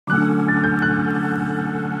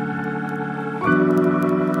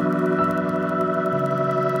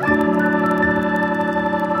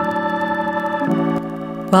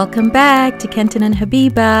Welcome back to Kenton and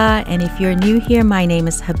Habiba, and if you're new here, my name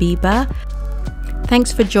is Habiba.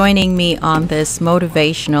 Thanks for joining me on this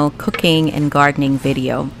motivational cooking and gardening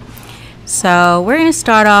video. So we're going to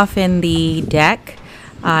start off in the deck.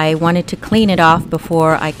 I wanted to clean it off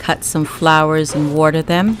before I cut some flowers and water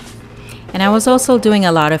them. And I was also doing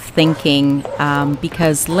a lot of thinking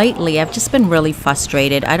because lately I've just been really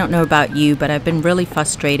frustrated. I don't know about you, but I've been really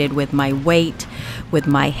frustrated with my weight, with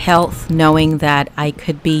my health, knowing that I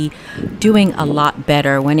could be doing a lot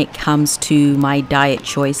better when it comes to my diet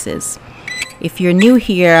choices. If you're new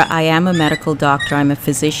here, I am a medical doctor. I'm a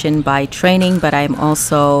physician by training, but I'm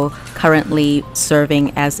also currently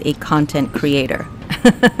serving as a content creator.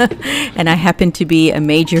 And I happen to be a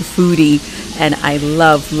major foodie, and I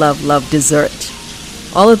love dessert.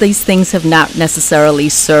 All of these things have not necessarily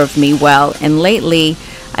served me well, and lately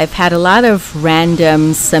I've had a lot of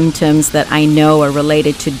random symptoms that I know are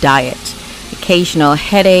related to diet. Occasional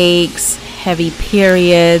headaches, heavy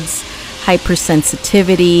periods,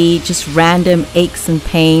 hypersensitivity, just random aches and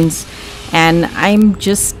pains, and I'm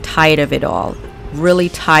just tired of it all, really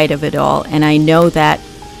tired of it all. And I know that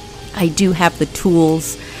I do have the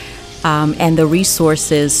tools and the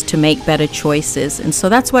resources to make better choices, and so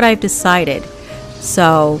that's what I've decided.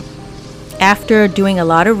 So after doing a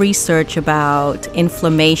lot of research about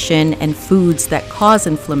inflammation and foods that cause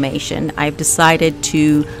inflammation, I've decided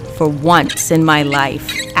to, for once in my life,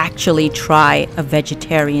 actually try a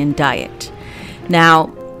vegetarian diet.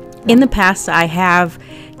 Now, in the past, I have,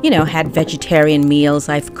 had vegetarian meals.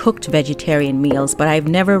 I've cooked vegetarian meals, but I've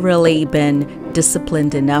never really been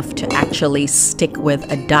disciplined enough to actually stick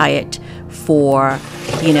with a diet for,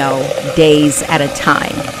 days at a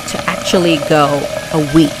time, to actually go a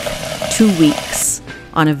week, 2 weeks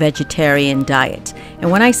on a vegetarian diet. And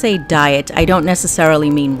when I say diet, I don't necessarily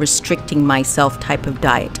mean restricting myself type of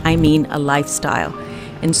diet. I mean a lifestyle.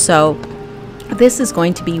 And so this is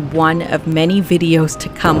going to be one of many videos to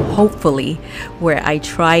come, hopefully, where I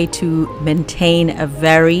try to maintain a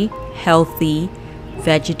very healthy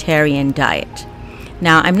vegetarian diet.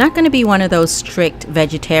 Now, I'm not going to be one of those strict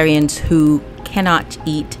vegetarians who cannot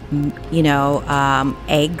eat,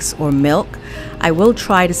 eggs or milk. I will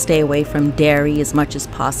try to stay away from dairy as much as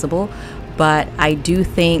possible, but I do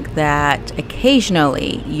think that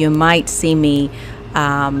occasionally you might see me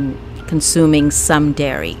consuming some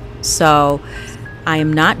dairy. So I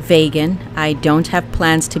am not vegan. I don't have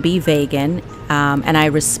plans to be vegan, and I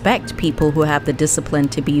respect people who have the discipline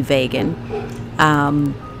to be vegan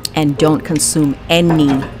and don't consume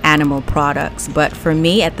any animal products. But for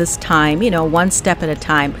me at this time, one step at a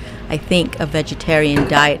time, I think a vegetarian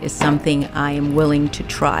diet is something I am willing to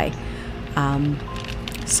try.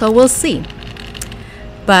 So we'll see.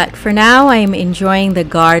 But for now, I'm enjoying the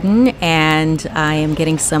garden, and I am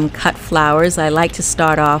getting some cut flowers. I like to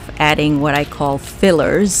start off adding what I call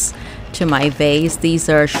fillers to my vase. These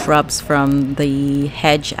are shrubs from the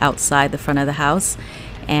hedge outside the front of the house,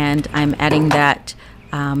 and I'm adding that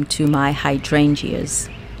to my hydrangeas.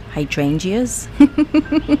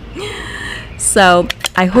 So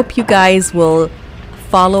I hope you guys will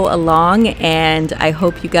follow along, and I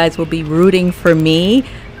hope you guys will be rooting for me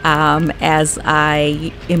as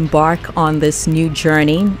I embark on this new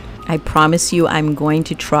journey. I promise you I'm going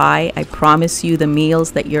to try. I promise you the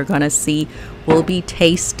meals that you're going to see will be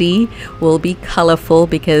tasty, will be colorful,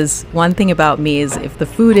 because one thing about me is if the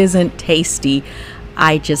food isn't tasty,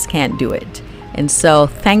 I just can't do it. And so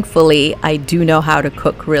thankfully, I do know how to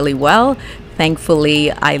cook really well. Thankfully,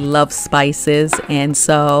 I love spices, and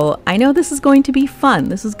so I know this is going to be fun.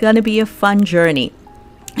 This is going to be a fun journey.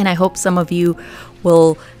 And I hope some of you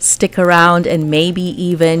will stick around and maybe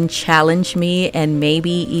even challenge me, and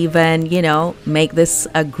maybe even, make this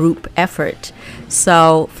a group effort.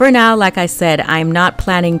 So for now, like I said, I'm not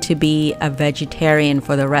planning to be a vegetarian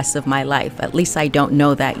for the rest of my life. At least I don't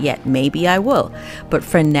know that yet. Maybe I will. But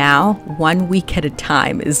for now, 1 week at a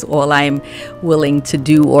time is all I'm willing to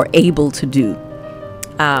do or able to do.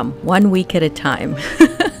 1 week at a time.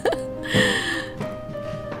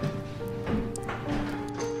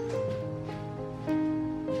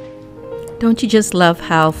 Don't you just love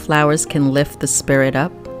how flowers can lift the spirit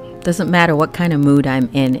up? Doesn't matter what kind of mood I'm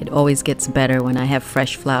in, it always gets better when I have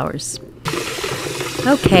fresh flowers.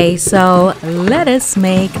 Okay, so let us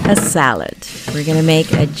make a salad. We're gonna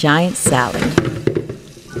make a giant salad.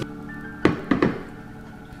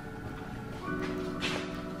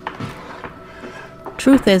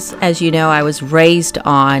 Truth is, as you know, I was raised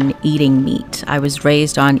on eating meat. I was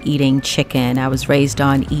raised on eating chicken. I was raised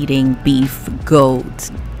on eating beef, goat,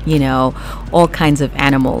 all kinds of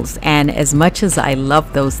animals. And as much as I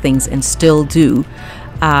love those things and still do,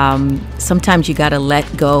 sometimes you got to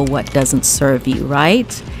let go what doesn't serve you,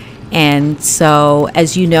 right? And so,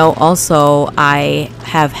 as you know, also, I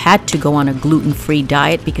have had to go on a gluten-free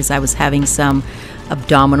diet because I was having some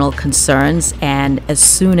abdominal concerns. And as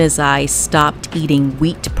soon as I stopped eating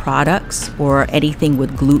wheat products or anything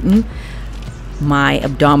with gluten, my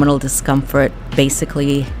abdominal discomfort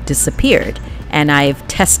basically disappeared. And I've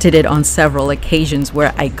tested it on several occasions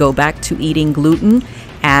where I go back to eating gluten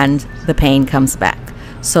and the pain comes back.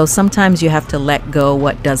 So sometimes you have to let go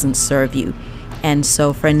what doesn't serve you. And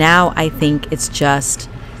so for now, I think it's just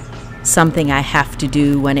something I have to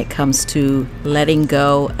do when it comes to letting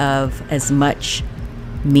go of as much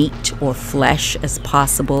meat or flesh as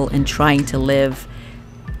possible and trying to live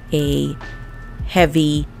a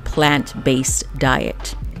heavy plant-based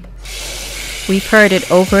diet. We've heard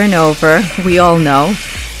it over and over. We all know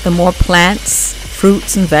the more plants,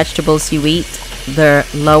 fruits, and vegetables you eat, the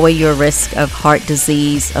lower your risk of heart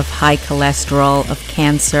disease, of high cholesterol, of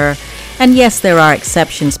cancer. And yes, there are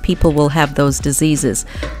exceptions. People will have those diseases.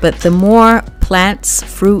 But the more plants,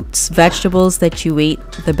 fruits, vegetables that you eat,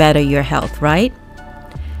 the better your health, right?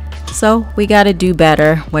 So we got to do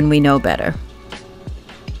better when we know better.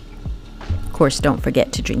 Of course, don't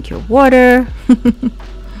forget to drink your water.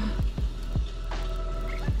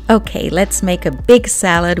 Okay, let's make a big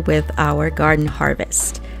salad with our garden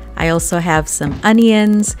harvest. I also have some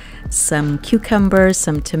onions, some cucumbers,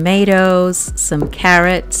 some tomatoes, some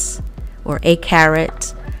carrots, or a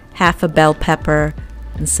carrot, half a bell pepper,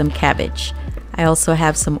 and some cabbage. I also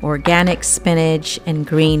have some organic spinach and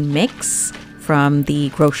green mix from the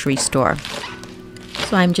grocery store.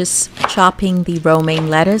 So I'm just chopping the romaine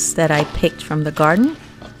lettuce that I picked from the garden.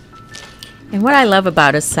 And what I love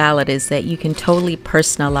about a salad is that you can totally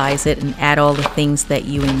personalize it and add all the things that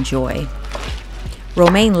you enjoy.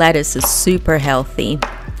 Romaine lettuce is super healthy,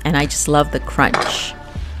 and I just love the crunch.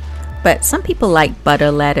 But some people like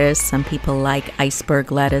butter lettuce, some people like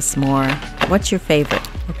iceberg lettuce more. What's your favorite?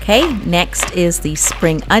 Okay, next is the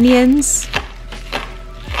spring onions.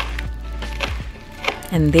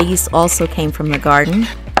 And these also came from the garden.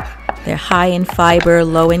 They're high in fiber,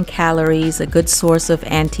 low in calories, a good source of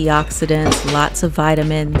antioxidants, lots of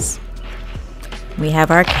vitamins. We have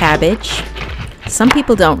our cabbage. Some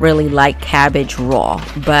people don't really like cabbage raw,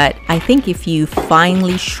 but I think if you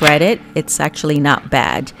finely shred it, it's actually not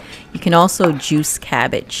bad. You can also juice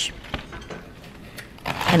cabbage.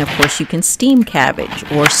 And of course you can steam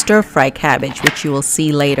cabbage or stir-fry cabbage, which you will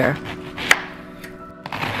see later.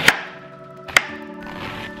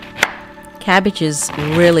 Cabbage is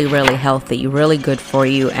really, really healthy, really good for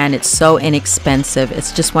you, and it's so inexpensive.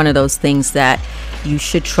 It's just one of those things that you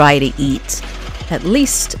should try to eat at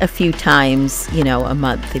least a few times, a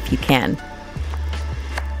month if you can.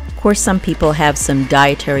 Of course, some people have some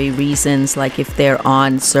dietary reasons, like if they're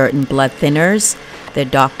on certain blood thinners, their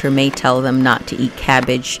doctor may tell them not to eat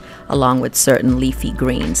cabbage along with certain leafy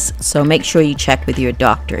greens. So make sure you check with your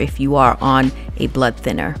doctor if you are on a blood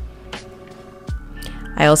thinner.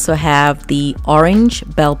 I also have the orange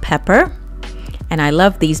bell pepper, and I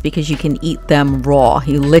love these because you can eat them raw.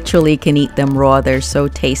 You literally can eat them raw. They're so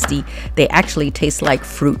tasty. They actually taste like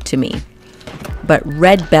fruit to me. But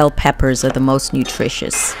red bell peppers are the most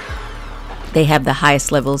nutritious. They have the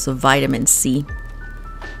highest levels of vitamin C.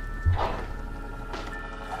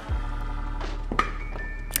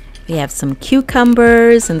 We have some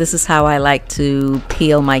cucumbers, and this is how I like to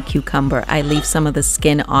peel my cucumber. I leave some of the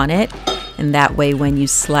skin on it, and that way when you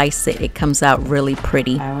slice it, it comes out really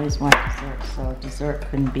pretty. I always want dessert, so dessert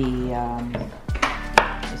can be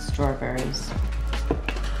the strawberries.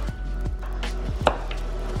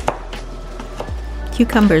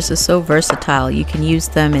 Cucumbers are so versatile. You can use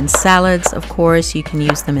them in salads, of course. You can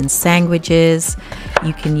use them in sandwiches.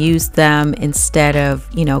 You can use them instead of,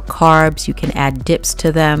 carbs. You can add dips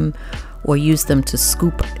to them or use them to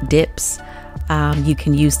scoop dips. You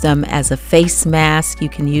can use them as a face mask. You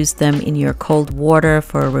can use them in your cold water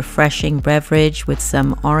for a refreshing beverage with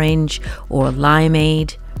some orange or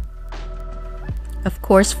limeade. Of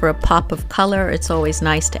course, for a pop of color, it's always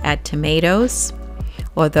nice to add tomatoes.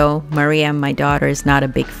 Although Maria, my daughter, is not a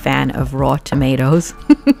big fan of raw tomatoes.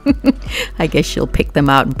 I guess she'll pick them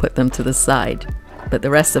out and put them to the side. But the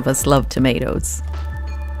rest of us love tomatoes.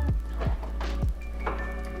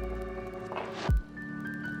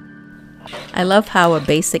 I love how a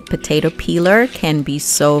basic potato peeler can be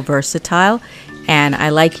so versatile, and I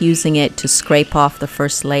like using it to scrape off the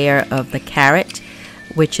first layer of the carrot,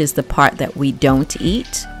 which is the part that we don't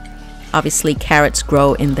eat. Obviously, carrots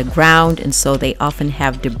grow in the ground, and so they often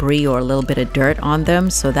have debris or a little bit of dirt on them,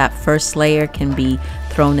 so that first layer can be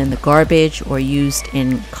thrown in the garbage or used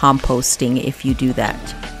in composting if you do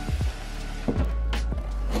that.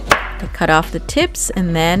 I cut off the tips,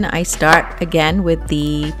 and then I start again with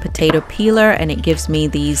the potato peeler, and it gives me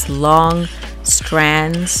these long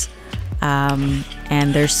strands,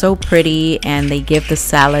 and they're so pretty, and they give the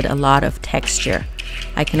salad a lot of texture.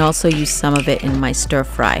 I can also use some of it in my stir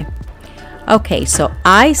fry. Okay, so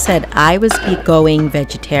I said I was going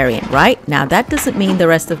vegetarian, right? Now that doesn't mean the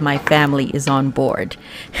rest of my family is on board.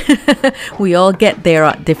 We all get there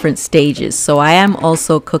at different stages, so I am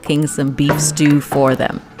also cooking some beef stew for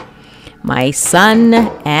them. My son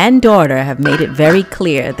and daughter have made it very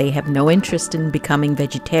clear they have no interest in becoming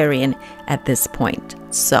vegetarian at this point.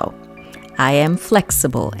 So I am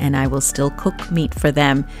flexible, and I will still cook meat for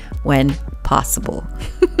them when possible.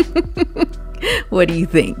 What do you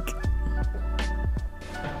think?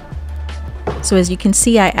 So as you can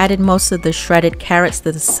see, I added most of the shredded carrots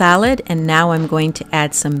to the salad, and now I'm going to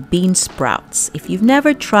add some bean sprouts. If you've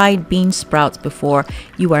never tried bean sprouts before,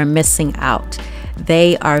 you are missing out.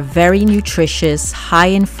 They are very nutritious, high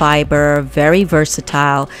in fiber, very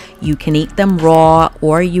versatile. You can eat them raw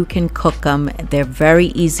or you can cook them. They're very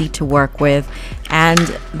easy to work with, and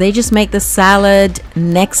they just make the salad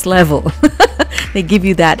next level. They give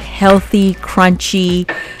you that healthy, crunchy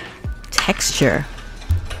texture.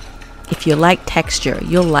 If you like texture,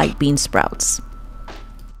 you'll like bean sprouts.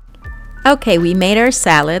 Okay, we made our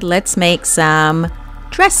salad. Let's make some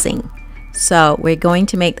dressing. So we're going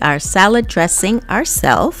to make our salad dressing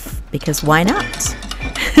ourselves, because why not?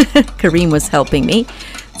 Kareem was helping me.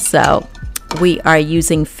 So we are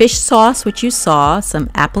using fish sauce, which you saw, some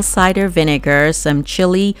apple cider vinegar, some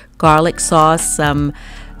chili garlic sauce, some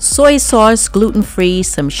soy sauce, gluten-free,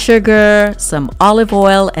 some sugar, some olive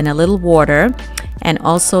oil, and a little water, and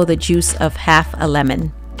also the juice of half a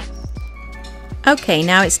lemon. Okay,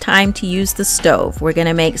 now it's time to use the stove. We're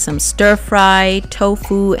gonna make some stir-fry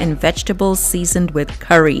tofu and vegetables seasoned with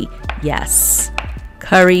curry. Yes,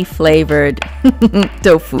 curry flavored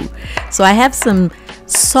tofu. So I have some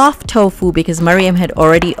soft tofu because Mariam had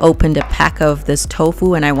already opened a pack of this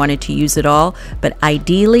tofu and I wanted to use it all. But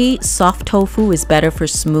ideally, soft tofu is better for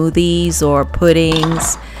smoothies or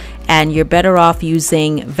puddings. And you're better off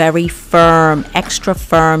using very firm, extra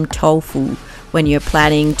firm tofu when you're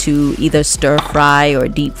planning to either stir fry or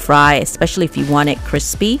deep fry, especially if you want it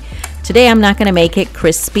crispy. Today I'm not gonna make it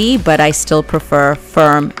crispy, but I still prefer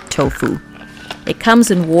firm tofu. It comes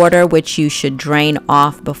in water, which you should drain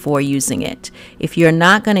off before using it. If you're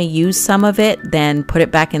not gonna use some of it, then put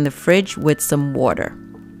it back in the fridge with some water.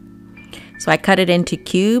 So I cut it into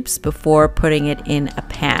cubes before putting it in a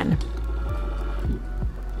pan.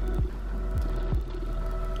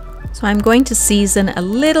 So I'm going to season a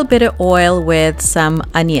little bit of oil with some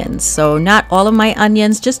onions. So not all of my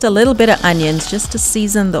onions, just a little bit of onions just to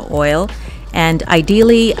season the oil. And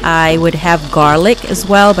ideally I would have garlic as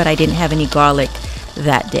well, but I didn't have any garlic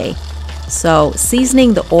that day. So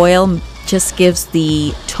seasoning the oil just gives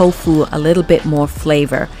the tofu a little bit more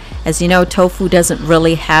flavor. As you know, tofu doesn't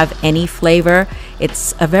really have any flavor.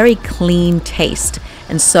 It's a very clean taste.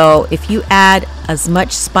 And so if you add as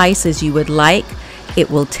much spice as you would like, it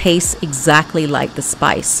will taste exactly like the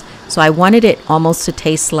spice. So I wanted it almost to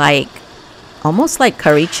taste like, almost like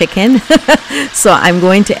curry chicken. So I'm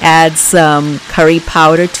going to add some curry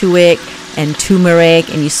powder to it and turmeric,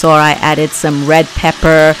 and you saw I added some red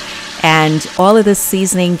pepper, and all of this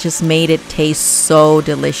seasoning just made it taste so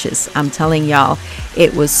delicious. I'm telling y'all,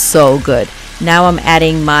 it was so good. Now I'm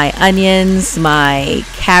adding my onions, my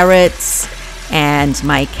carrots, and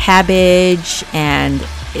my cabbage, and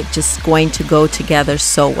it's just going to go together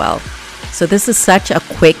so well. So this is such a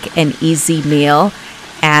quick and easy meal,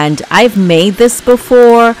 and I've made this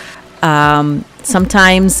before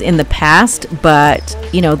sometimes in the past, but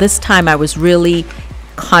you know, this time I was really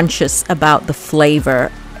conscious about the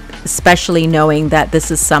flavor, especially knowing that this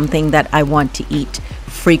is something that I want to eat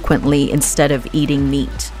frequently instead of eating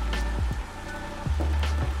meat.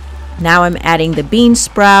 Now I'm adding the bean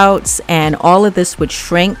sprouts, and all of this would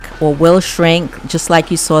shrink or will shrink, just like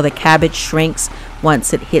you saw the cabbage shrinks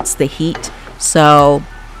once it hits the heat. So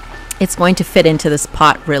it's going to fit into this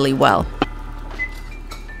pot really well.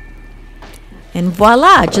 And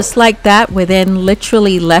voila, just like that, within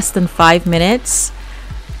literally less than 5 minutes,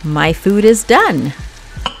 my food is done.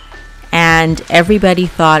 And everybody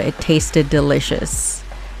thought it tasted delicious.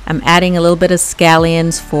 I'm adding a little bit of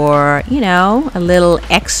scallions for, you know, a little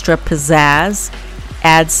extra pizzazz.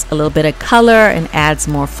 Adds a little bit of color and adds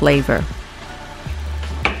more flavor.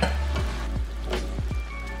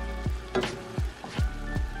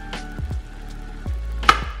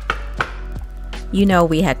 You know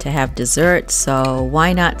we had to have dessert, so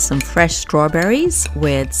why not some fresh strawberries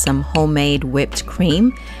with some homemade whipped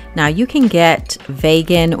cream. Now you can get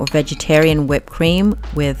vegan or vegetarian whipped cream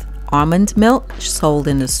with almond milk sold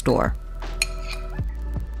in the store.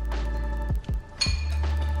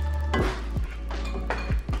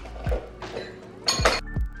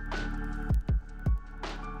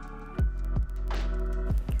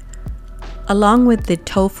 Along with the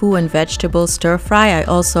tofu and vegetable stir fry, I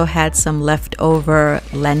also had some leftover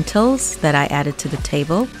lentils that I added to the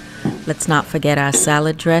table. Let's not forget our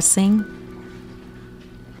salad dressing.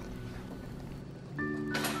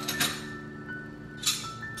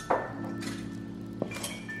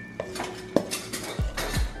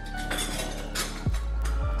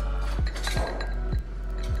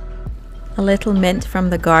 A little mint from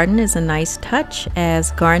the garden is a nice touch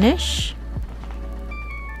as garnish.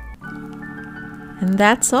 And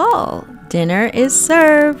that's all. Dinner is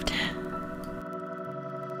served.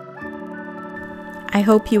 I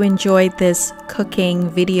hope you enjoyed this cooking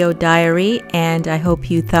video diary, and I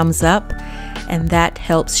hope you thumbs up, and that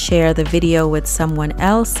helps share the video with someone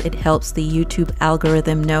else. It helps the YouTube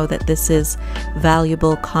algorithm know that this is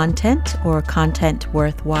valuable content or content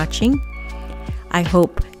worth watching. I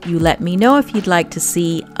hope you let me know if you'd like to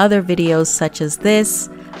see other videos such as this.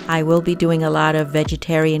 I will be doing a lot of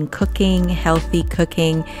vegetarian cooking, healthy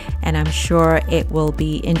cooking, and I'm sure it will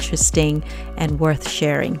be interesting and worth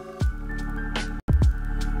sharing.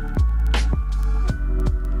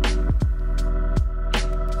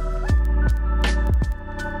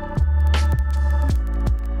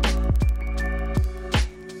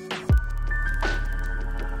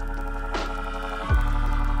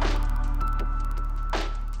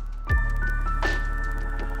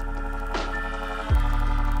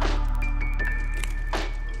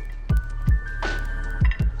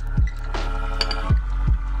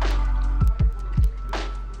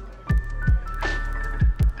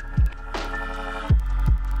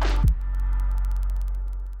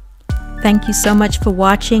 Thank you so much for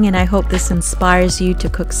watching, and I hope this inspires you to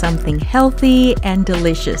cook something healthy and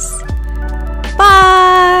delicious.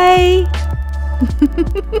 Bye!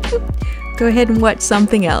 Go ahead and watch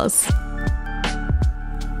something else.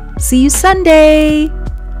 See you Sunday!